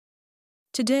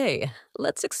Today,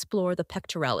 let's explore the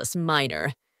pectoralis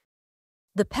minor.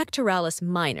 The pectoralis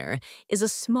minor is a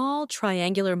small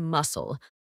triangular muscle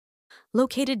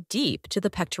located deep to the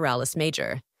pectoralis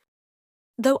major.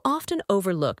 Though often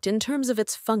overlooked in terms of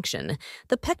its function,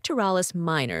 the pectoralis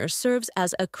minor serves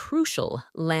as a crucial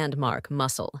landmark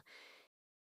muscle.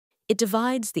 It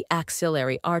divides the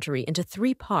axillary artery into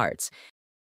 3 parts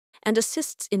and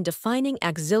assists in defining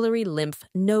axillary lymph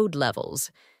node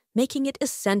levels, making it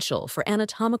essential for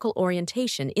anatomical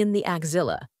orientation in the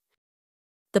axilla.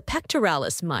 The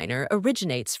pectoralis minor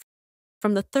originates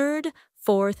from the 3rd,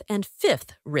 4th, and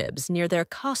 5th ribs near their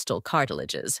costal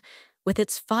cartilages, with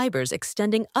its fibers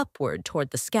extending upward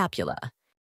toward the scapula.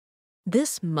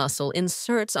 This muscle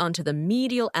inserts onto the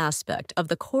medial aspect of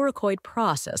the coracoid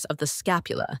process of the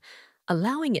scapula,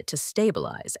 allowing it to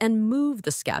stabilize and move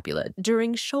the scapula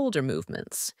during shoulder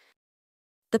movements.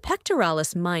 The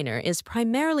pectoralis minor is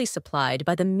primarily supplied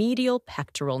by the medial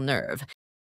pectoral nerve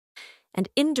and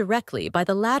indirectly by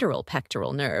the lateral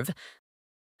pectoral nerve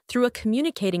through a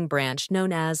communicating branch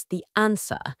known as the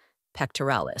ansa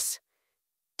pectoralis.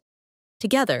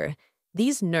 Together,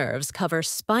 these nerves cover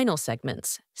spinal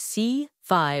segments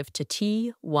C5 to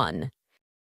T1.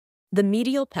 The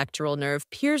medial pectoral nerve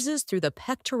pierces through the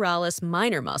pectoralis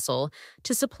minor muscle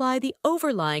to supply the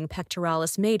overlying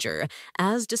pectoralis major,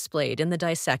 as displayed in the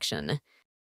dissection.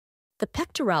 The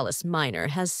pectoralis minor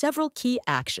has several key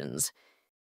actions.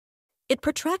 It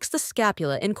protracts the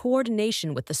scapula in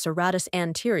coordination with the serratus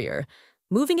anterior,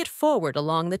 moving it forward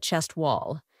along the chest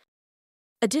wall.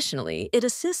 Additionally, it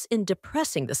assists in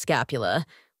depressing the scapula,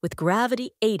 with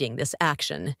gravity aiding this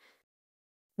action.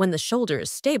 When the shoulder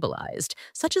is stabilized,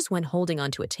 such as when holding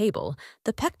onto a table,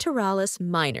 the pectoralis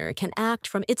minor can act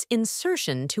from its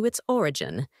insertion to its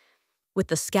origin. With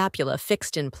the scapula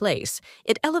fixed in place,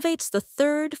 it elevates the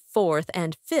 3rd, 4th,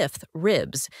 and 5th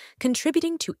ribs,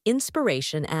 contributing to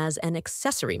inspiration as an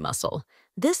accessory muscle.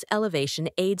 This elevation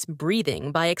aids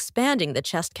breathing by expanding the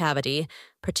chest cavity,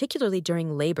 particularly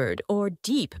during labored or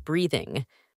deep breathing.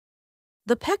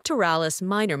 The pectoralis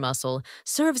minor muscle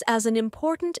serves as an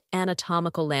important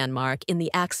anatomical landmark in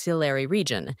the axillary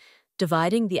region,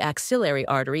 dividing the axillary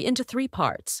artery into 3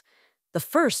 parts. The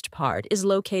first part is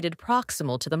located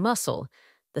proximal to the muscle,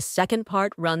 the second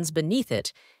part runs beneath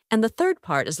it, and the third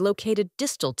part is located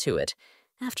distal to it,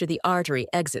 after the artery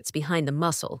exits behind the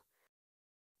muscle.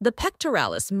 The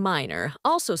pectoralis minor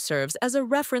also serves as a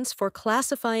reference for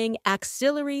classifying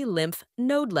axillary lymph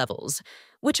node levels,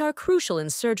 which are crucial in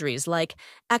surgeries like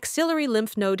axillary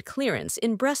lymph node clearance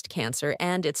in breast cancer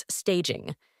and its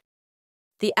staging.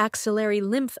 The axillary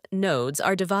lymph nodes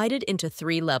are divided into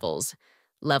 3 levels.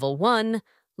 Level 1,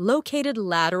 located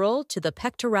lateral to the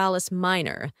pectoralis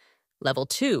minor. Level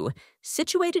 2,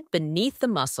 situated beneath the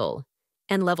muscle.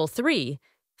 And Level 3,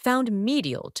 found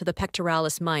medial to the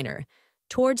pectoralis minor,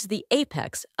 towards the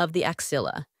apex of the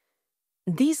axilla.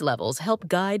 These levels help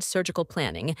guide surgical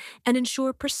planning and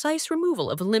ensure precise removal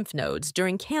of lymph nodes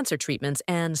during cancer treatments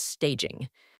and staging.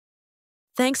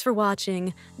 Thanks for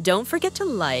watching. Don't forget to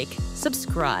like,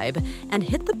 subscribe, and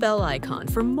hit the bell icon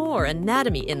for more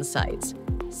anatomy insights.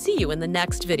 See you in the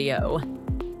next video.